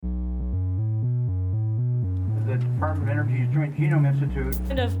the Department of Energy's Joint Genome Institute.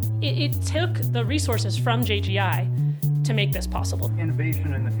 It took the resources from JGI to make this possible.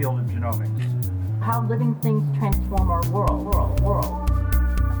 Innovation in the field of genomics. How living things transform our world.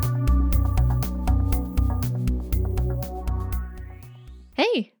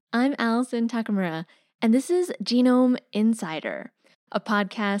 Hey, I'm Allison Takamura, and this is Genome Insider, a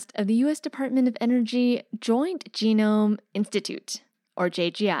podcast of the U.S. Department of Energy Joint Genome Institute, or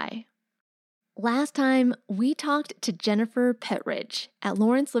JGI. Last time, we talked to Jennifer Pettridge at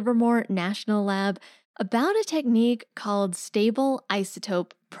Lawrence Livermore National Lab about a technique called stable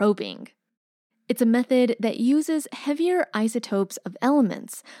isotope probing. It's a method that uses heavier isotopes of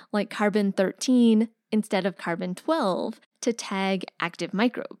elements, like carbon-13 instead of carbon-12, to tag active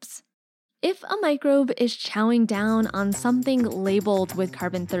microbes. If a microbe is chowing down on something labeled with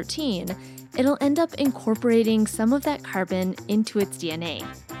carbon-13, it'll end up incorporating some of that carbon into its DNA.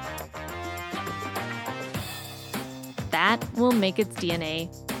 That will make its DNA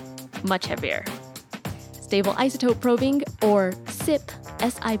much heavier. Stable isotope probing, or SIP,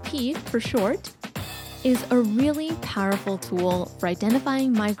 SIP for short, is a really powerful tool for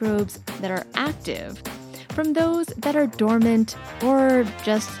identifying microbes that are active from those that are dormant or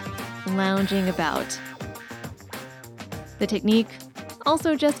just lounging about. The technique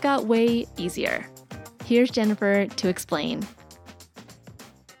also just got way easier. Here's Jennifer to explain.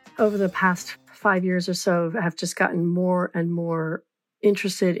 Over the past 5 years or so, I've just gotten more and more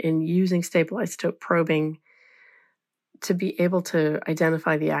interested in using stable isotope probing to be able to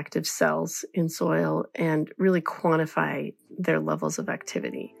identify the active cells in soil and really quantify their levels of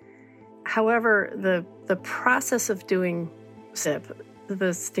activity. However, the process of doing SIP,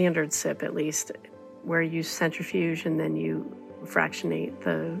 the standard SIP at least, where you centrifuge and then you fractionate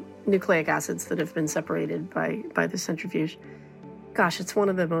the nucleic acids that have been separated by the centrifuge, gosh, it's one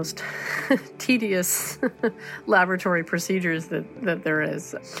of the most tedious laboratory procedures that there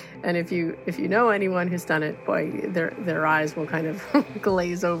is. And if you know anyone who's done it, boy, their eyes will kind of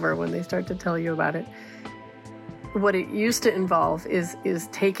glaze over when they start to tell you about it. What it used to involve is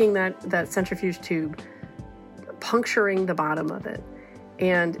taking that centrifuge tube, puncturing the bottom of it,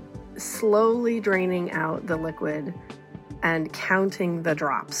 and slowly draining out the liquid and counting the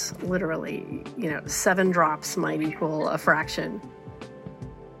drops. Literally, 7 drops might equal a fraction.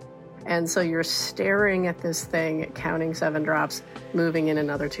 And so you're staring at this thing, counting 7 drops, moving in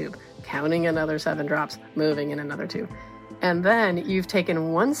another tube, counting another 7 drops, moving in another tube. And then you've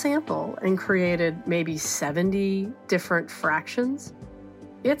taken one sample and created maybe 70 different fractions.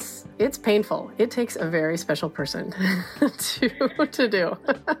 It's painful. It takes a very special person to do.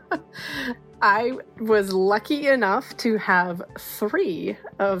 I was lucky enough to have 3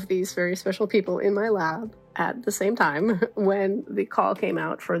 of these very special people in my lab at the same time when the call came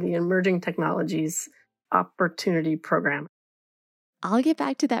out for the Emerging Technologies Opportunity Program. I'll get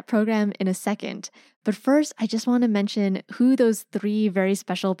back to that program in a second, but first I just want to mention who those 3 very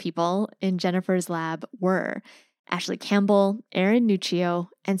special people in Jennifer's lab were: Ashley Campbell, Aaron Nuccio,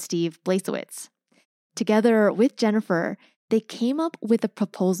 and Steve Blasewitz. Together with Jennifer, they came up with a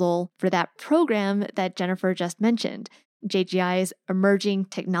proposal for that program that Jennifer just mentioned, JGI's Emerging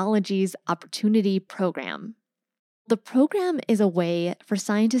Technologies Opportunity Program. The program is a way for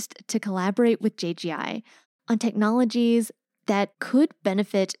scientists to collaborate with JGI on technologies that could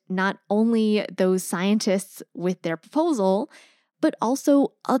benefit not only those scientists with their proposal, but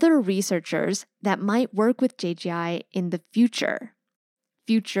also other researchers that might work with JGI in the future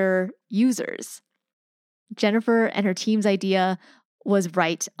users. Jennifer and her team's idea was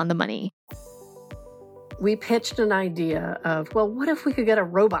right on the money. We pitched an idea of, well, what if we could get a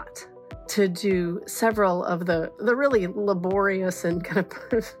robot to do several of the really laborious and kind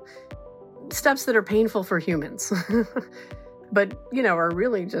of steps that are painful for humans, but, are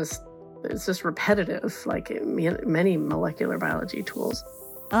really it's just repetitive, like many molecular biology tools.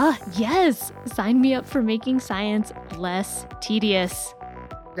 Yes! Sign me up for making science less tedious.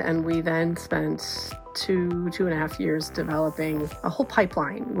 And we then spent 2.5 years developing a whole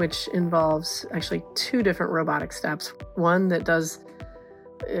pipeline, which involves actually 2 different robotic steps. One that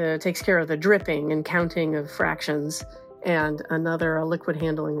takes care of the dripping and counting of fractions, and another, a liquid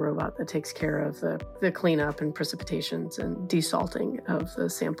handling robot that takes care of the cleanup and precipitations and desalting of the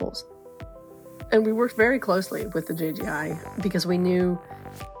samples. And we worked very closely with the JGI because we knew,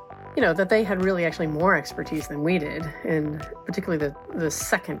 that they had really actually more expertise than we did, and particularly the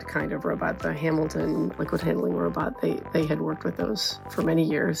second kind of robot, the Hamilton liquid handling robot. They had worked with those for many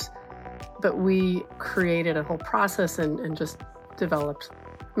years. But we created a whole process and just developed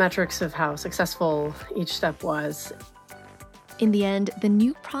metrics of how successful each step was. In the end, the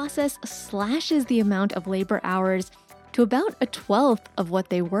new process slashes the amount of labor hours to about a 12th of what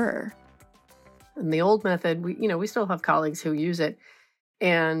they were. In the old method, we still have colleagues who use it,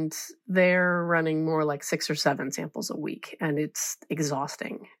 and they're running more like 6 or 7 samples a week, and it's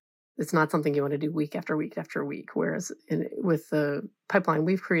exhausting. It's not something you want to do week after week after week. Whereas with the pipeline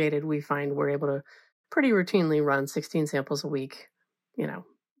we've created, we find we're able to pretty routinely run 16 samples a week,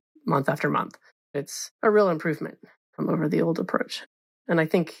 month after month. It's a real improvement from over the old approach. And I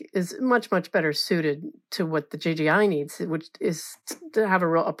think is much, much better suited to what the JGI needs, which is to have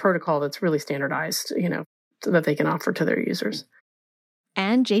a protocol that's really standardized, so that they can offer to their users.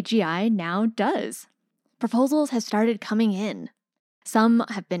 And JGI now does. Proposals have started coming in. Some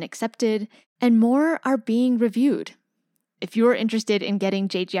have been accepted, and more are being reviewed. If you're interested in getting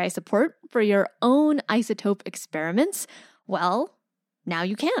JGI support for your own isotope experiments, well, now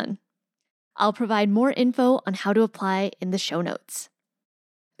you can. I'll provide more info on how to apply in the show notes.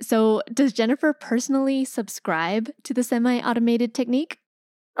 So, does Jennifer personally subscribe to the semi-automated technique?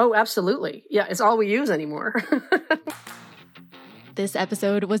 Oh, absolutely. Yeah, it's all we use anymore. This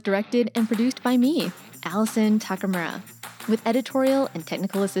episode was directed and produced by me, Allison Takamura, with editorial and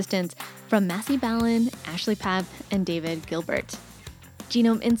technical assistance from Massey Ballin, Ashley Papp, and David Gilbert.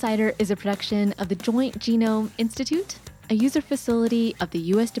 Genome Insider is a production of the Joint Genome Institute, a user facility of the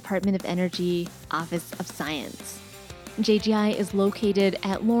U.S. Department of Energy, Office of Science. JGI is located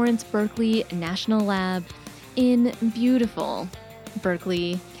at Lawrence Berkeley National Lab in beautiful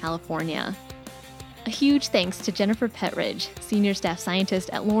Berkeley, California. A huge thanks to Jennifer Petridge, Senior Staff Scientist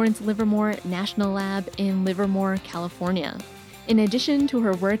at Lawrence Livermore National Lab in Livermore, California. In addition to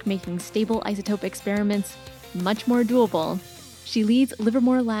her work making stable isotope experiments much more doable, she leads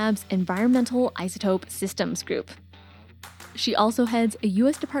Livermore Lab's Environmental Isotope Systems Group. She also heads a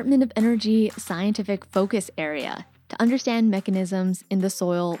U.S. Department of Energy scientific focus area to understand mechanisms in the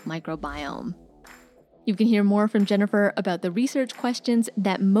soil microbiome. You can hear more from Jennifer about the research questions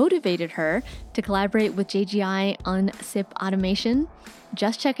that motivated her to collaborate with JGI on SIP automation.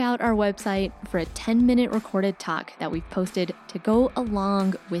 Just check out our website for a 10-minute recorded talk that we've posted to go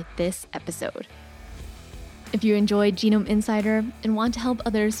along with this episode. If you enjoyed Genome Insider and want to help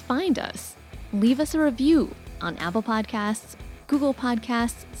others find us, leave us a review on Apple Podcasts, Google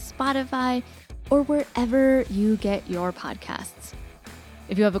Podcasts, Spotify, or wherever you get your podcasts.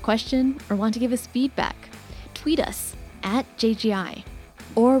 If you have a question or want to give us feedback, tweet us at JGI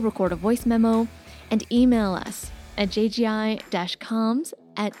or record a voice memo and email us at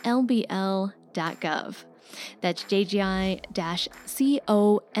jgi-comms@lbl.gov. That's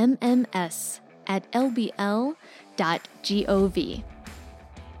jgi-comms@lbl.gov.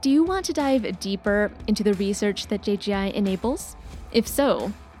 Do you want to dive deeper into the research that JGI enables? If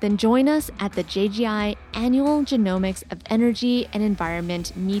so, then join us at the JGI Annual Genomics of Energy and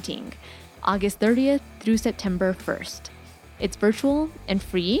Environment meeting, August 30th through September 1st. It's virtual and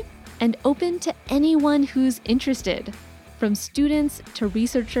free and open to anyone who's interested, from students to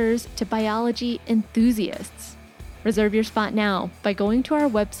researchers to biology enthusiasts. Reserve your spot now by going to our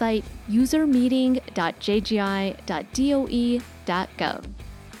website, usermeeting.jgi.doe.gov.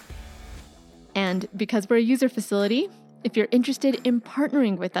 And because we're a user facility, if you're interested in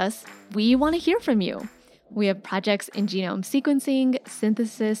partnering with us, we want to hear from you. We have projects in genome sequencing,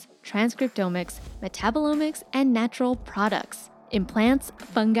 synthesis, transcriptomics, metabolomics, and natural products in plants,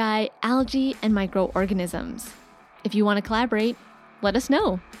 fungi, algae, and microorganisms. If you want to collaborate, let us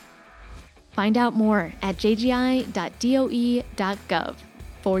know. Find out more at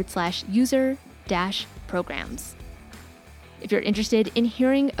jgi.doe.gov/user-programs. If you're interested in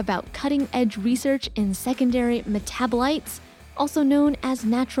hearing about cutting-edge research in secondary metabolites, also known as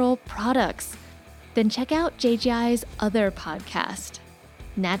natural products, then check out JGI's other podcast,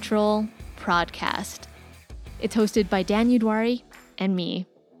 Natural Prodcast. It's hosted by Dan Udwari and me.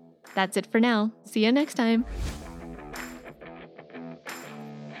 That's it for now. See you next time.